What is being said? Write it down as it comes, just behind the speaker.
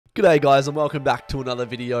G'day guys and welcome back to another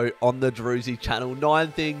video on the Drewzy channel.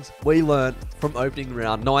 9 things we learned from opening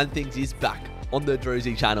round. 9 things is back on the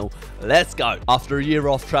Drewzy channel. Let's go. After a year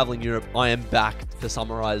off traveling Europe, I am back to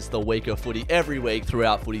summarize the week of footy every week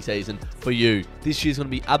throughout footy season for you. This year's going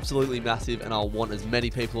to be absolutely massive and I want as many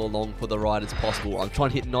people along for the ride as possible. I'm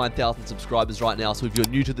trying to hit 9,000 subscribers right now, so if you're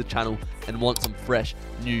new to the channel and want some fresh,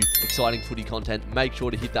 new, exciting footy content, make sure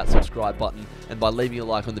to hit that subscribe button, and by leaving a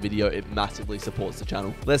like on the video, it massively supports the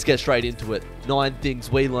channel. Let's get straight into it. 9 things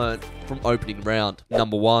we learned from opening round.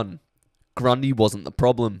 Number 1. Grundy wasn't the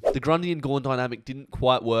problem. The Grundy and Gawn dynamic didn't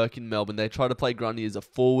quite work in Melbourne. They tried to play Grundy as a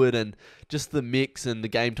forward and just the mix and the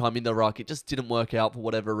game time in the ruck, it just didn't work out for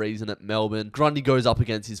whatever reason at Melbourne. Grundy goes up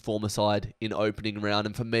against his former side in opening round,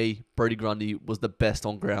 and for me, Brodie Grundy was the best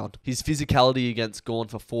on ground. His physicality against Gawn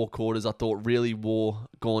for 4 quarters I thought really wore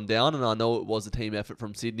Gawn down, and I know it was a team effort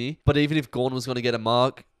from Sydney, but even if Gawn was going to get a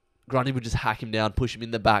mark, Grundy would just hack him down, push him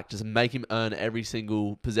in the back, just make him earn every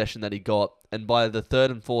single possession that he got. And by the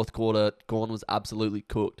 3rd and 4th quarter, Gawn was absolutely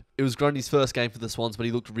cooked. It was Grundy's first game for the Swans, but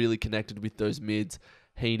he looked really connected with those mids.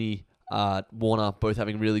 Heaney, Warner, both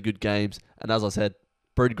having really good games. And as I said,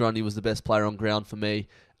 Brodie Grundy was the best player on ground for me,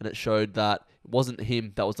 and it showed that it wasn't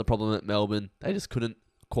him that was the problem at Melbourne. They just couldn't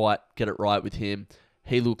quite get it right with him.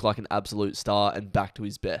 He looked like an absolute star and back to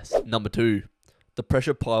his best. Number 2. The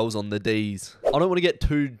pressure piles on the Ds. I don't want to get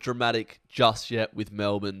too dramatic just yet with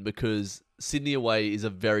Melbourne because Sydney away is a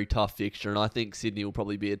very tough fixture, and I think Sydney will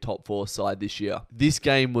probably be a top 4 side this year. This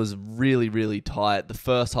game was really tight. The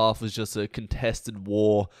first half was just a contested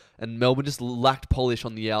war, and Melbourne just lacked polish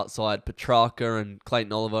on the outside. Petrarca and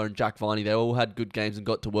Clayton Oliver and Jack Viney, they all had good games and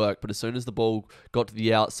got to work, but as soon as the ball got to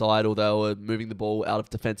the outside or they were moving the ball out of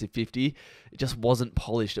defensive 50, it just wasn't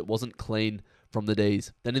polished. It wasn't clean from the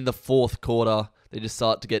Ds. Then in the 4th quarter, they just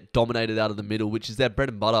start to get dominated out of the middle, which is their bread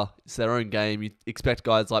and butter. It's their own game. You expect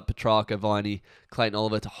guys like Petrarca, Viney, Clayton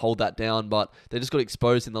Oliver to hold that down, but they just got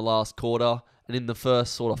exposed in the last quarter. And in the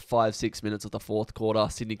first sort of 5-6 minutes of the 4th quarter,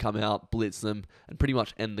 Sydney come out, blitz them, and pretty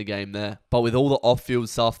much end the game there. But with all the off-field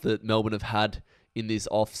stuff that Melbourne have had in this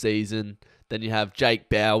off-season, then you have Jake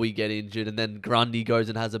Bowie get injured, and then Grundy goes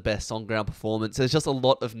and has a best on-ground performance. There's just a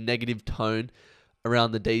lot of negative tone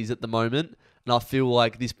around the Ds at the moment. And I feel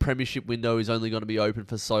like this premiership window is only going to be open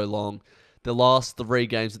for so long. The last 3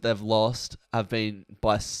 games that they've lost have been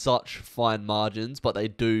by such fine margins, but they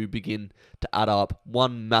do begin to add up.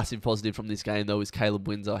 One massive positive from this game, though, is Caleb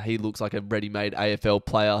Windsor. He looks like a ready-made AFL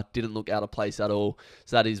player. Didn't look out of place at all.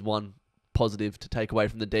 So that is one positive to take away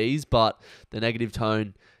from the Ds, but the negative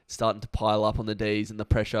tone is starting to pile up on the Ds and the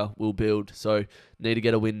pressure will build. So need to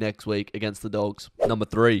get a win next week against the Dogs. Number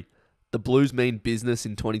 3. The Blues mean business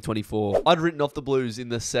in 2024. I'd written off the Blues in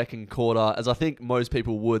the 2nd quarter, as I think most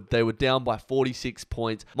people would. They were down by 46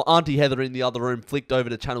 points. My auntie Heather in the other room flicked over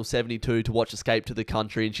to Channel 72 to watch Escape to the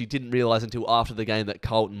Country, and she didn't realise until after the game that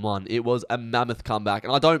Carlton won. It was a mammoth comeback,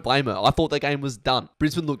 and I don't blame her. I thought the game was done.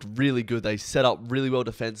 Brisbane looked really good. They set up really well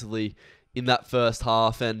defensively in that first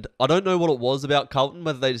half, and I don't know what it was about Carlton,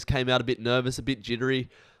 whether they just came out a bit nervous, a bit jittery.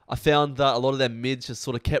 I found that a lot of their mids just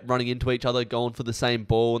sort of kept running into each other, going for the same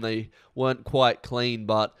ball, and they weren't quite clean.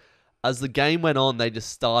 But as the game went on, they just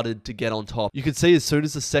started to get on top. You could see as soon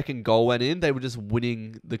as the 2nd goal went in, they were just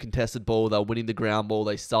winning the contested ball. They were winning the ground ball.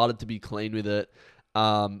 They started to be clean with it.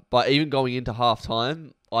 But even going into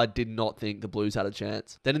halftime, I did not think the Blues had a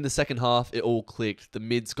chance. Then in the 2nd half, it all clicked. The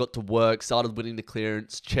mids got to work, started winning the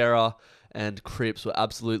clearance. Chera and Cripps were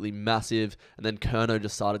absolutely massive, and then Curnow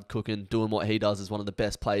just started cooking, doing what he does as one of the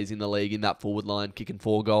best players in the league in that forward line, kicking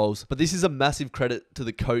 4 goals. But this is a massive credit to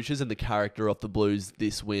the coaches and the character of the Blues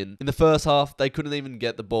this win. In the first half, they couldn't even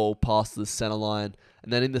get the ball past the centre line,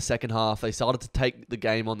 and then in the 2nd half, they started to take the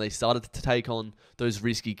game on. They started to take on those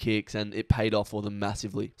risky kicks, and it paid off for them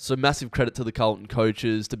massively. So massive credit to the Carlton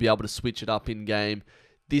coaches to be able to switch it up in game.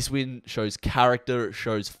 This win shows character, it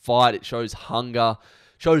shows fight, it shows hunger,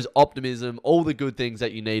 shows optimism, all the good things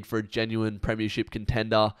that you need for a genuine premiership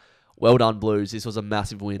contender. Well done, Blues. This was a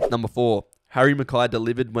massive win. Number 4. Harry Mackay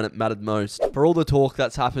delivered when it mattered most. For all the talk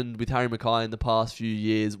that's happened with Harry Mackay in the past few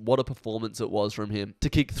years, what a performance it was from him.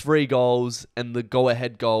 To kick 3 goals and the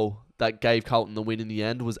go-ahead goal that gave Carlton the win in the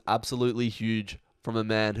end was absolutely huge from a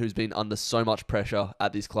man who's been under so much pressure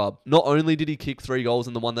at this club. Not only did he kick 3 goals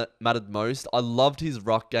and the one that mattered most, I loved his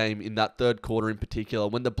ruck game in that 3rd quarter in particular.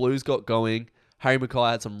 When the Blues got going, Harry Mackay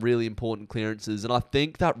had some really important clearances, and I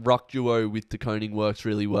think that ruck duo with De Koning works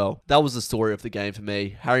really well. That was the story of the game for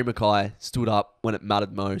me. Harry Mackay stood up when it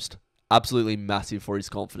mattered most. Absolutely massive for his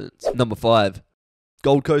confidence. Number 5.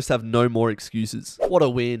 Gold Coast have no more excuses. What a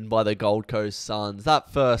win by the Gold Coast Suns.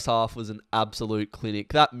 That first half was an absolute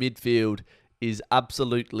clinic. That midfield is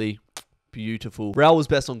absolutely beautiful. Rowell was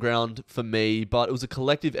best on ground for me, but it was a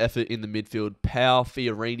collective effort in the midfield. Powell,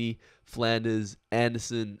 Fiorini, Flanders,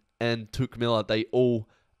 Anderson, and Touk Miller, they all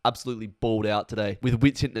absolutely balled out today. With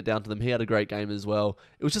Witts hitting it down to them, he had a great game as well.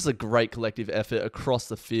 It was just a great collective effort across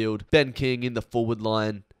the field. Ben King in the forward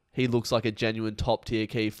line. He looks like a genuine top-tier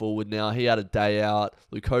key forward now. He had a day out.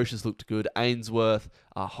 Lukosius looked good. Ainsworth,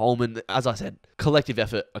 Holman. As I said, collective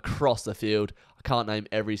effort across the field. I can't name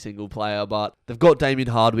every single player, but they've got Damien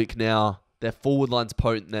Hardwick now. Their forward line's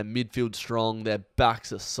potent. Their midfield strong. Their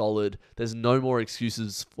backs are solid. There's no more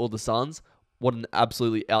excuses for the Suns. What an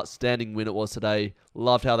absolutely outstanding win it was today.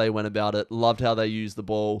 Loved how they went about it. Loved how they used the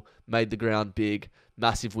ball. Made the ground big.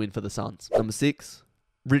 Massive win for the Suns. Number 6.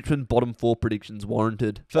 Richmond bottom 4 predictions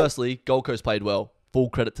warranted. Firstly, Gold Coast played well.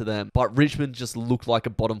 Full credit to them. But Richmond just looked like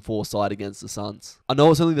a bottom 4 side against the Suns. I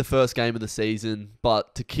know it's only the first game of the season,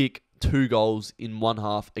 but to kick 2 goals in one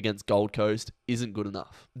half against Gold Coast isn't good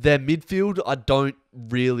enough. Their midfield, I don't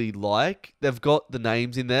really like. They've got the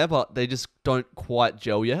names in there, but they just don't quite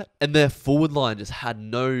gel yet. And their forward line just had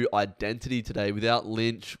no identity today. Without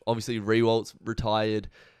Lynch, obviously Rewalt's retired.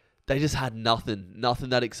 They just had nothing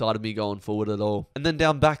that excited me going forward at all. And then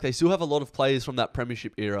down back, they still have a lot of players from that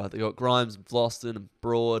premiership era. They got Grimes, and Vlosten, and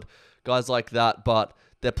Broad, guys like that. But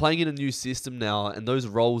they're playing in a new system now, and those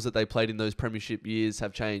roles that they played in those premiership years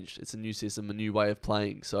have changed. It's a new system, a new way of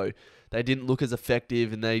playing. So they didn't look as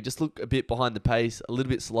effective, and they just look a bit behind the pace, a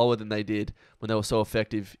little bit slower than they did when they were so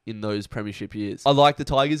effective in those premiership years. I like the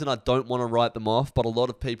Tigers, and I don't want to write them off, but a lot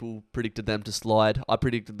of people predicted them to slide. I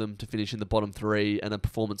predicted them to finish in the bottom 3, and a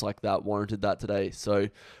performance like that warranted that today. So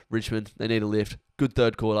Richmond, they need a lift. Good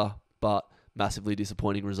third quarter, but massively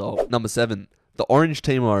disappointing result. Number 7. The Orange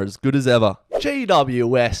team are as good as ever.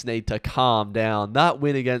 GWS need to calm down. That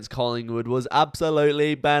win against Collingwood was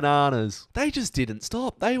absolutely bananas. They just didn't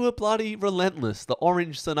stop. They were bloody relentless. The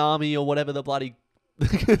Orange Tsunami, or whatever the bloody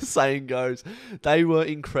saying goes. They were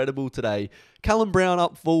incredible today. Callum Brown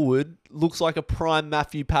up forward looks like a prime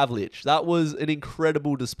Matthew Pavlich. That was an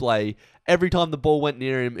incredible display. Every time the ball went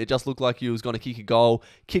near him, it just looked like he was going to kick a goal.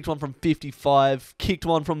 Kicked one from 55. Kicked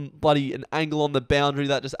one from bloody an angle on the boundary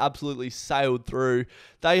that just absolutely sailed through.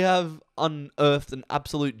 They have unearthed an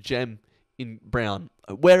absolute gem in Brown.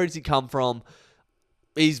 Where has he come from?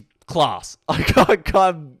 He's class.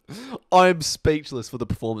 I'm speechless for the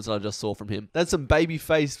performance that I just saw from him. Then some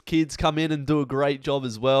baby-faced kids come in and do a great job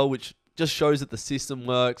as well, which just shows that the system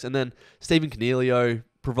works. And then Stephen Coniglio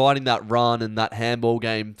providing that run and that handball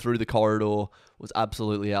game through the corridor was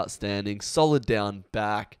absolutely outstanding. Solid down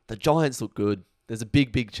back. The Giants look good. There's a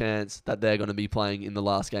big chance that they're going to be playing in the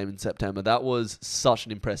last game in September. That was such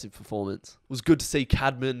an impressive performance. It was good to see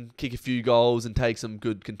Cadman kick a few goals and take some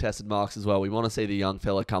good contested marks as well. We want to see the young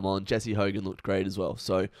fella come on. Jesse Hogan looked great as well.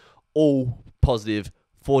 So all positive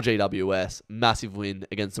for GWS. Massive win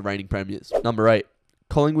against the reigning premiers. Number 8.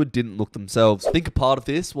 Collingwood didn't look themselves. I think a part of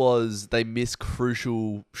this was they missed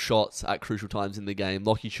crucial shots at crucial times in the game.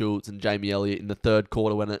 Lachie Schultz and Jamie Elliott in the third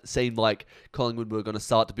quarter when it seemed like Collingwood were going to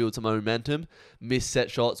start to build some momentum. Missed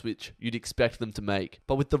set shots, which you'd expect them to make.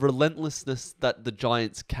 But with the relentlessness that the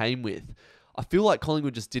Giants came with, I feel like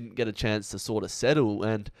Collingwood just didn't get a chance to sort of settle.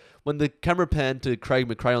 And when the camera panned to Craig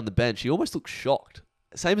McRae on the bench, he almost looked shocked.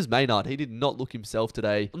 Same as Maynard, he did not look himself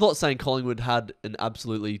today. I'm not saying Collingwood had an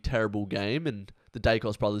absolutely terrible game, and the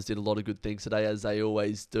Dacos brothers did a lot of good things today, as they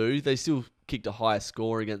always do. They still kicked a high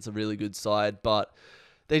score against a really good side, but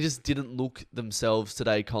they just didn't look themselves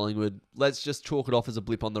today, Collingwood. Let's just chalk it off as a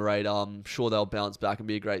blip on the radar. I'm sure they'll bounce back and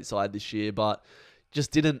be a great side this year, but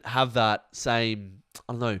just didn't have that same,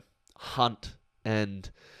 hunt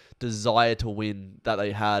and desire to win that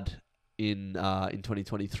they had in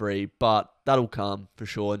 2023. But that'll come for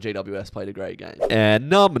sure, and GWS played a great game. And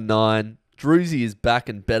number 9, Drewzy is back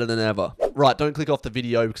and better than ever. Right, don't click off the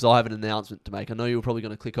video because I have an announcement to make. I know you're probably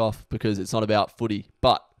going to click off because it's not about footy,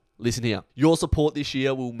 but listen here. Your support this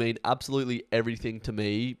year will mean absolutely everything to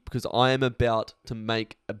me because I am about to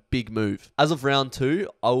make a big move. As of round 2,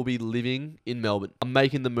 I will be living in Melbourne. I'm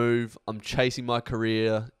making the move. I'm chasing my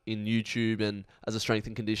career in YouTube and as a strength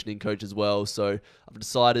and conditioning coach as well. So I've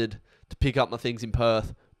decided to pick up my things in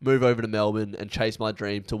Perth, move over to Melbourne and chase my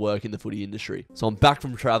dream to work in the footy industry. So I'm back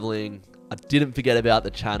from traveling. I didn't forget about the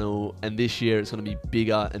channel, and this year it's going to be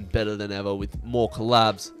bigger and better than ever with more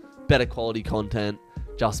collabs, better quality content,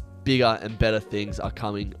 just bigger and better things are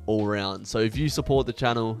coming all around. So if you support the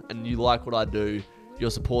channel and you like what I do, your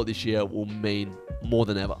support this year will mean more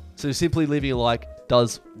than ever. So simply leaving a like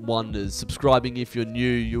does wonders. Subscribing if you're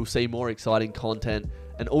new, you'll see more exciting content,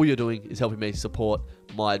 and all you're doing is helping me support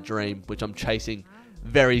my dream, which I'm chasing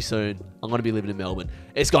very soon. I'm going to be living in Melbourne.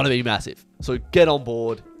 It's going to be massive. So get on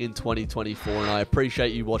board in 2024, and I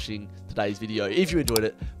appreciate you watching today's video. If you enjoyed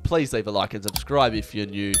it, please leave a like and subscribe if you're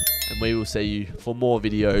new, and we will see you for more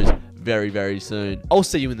videos very, very soon. I'll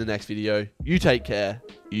see you in the next video. You take care.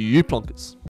 You plonkers.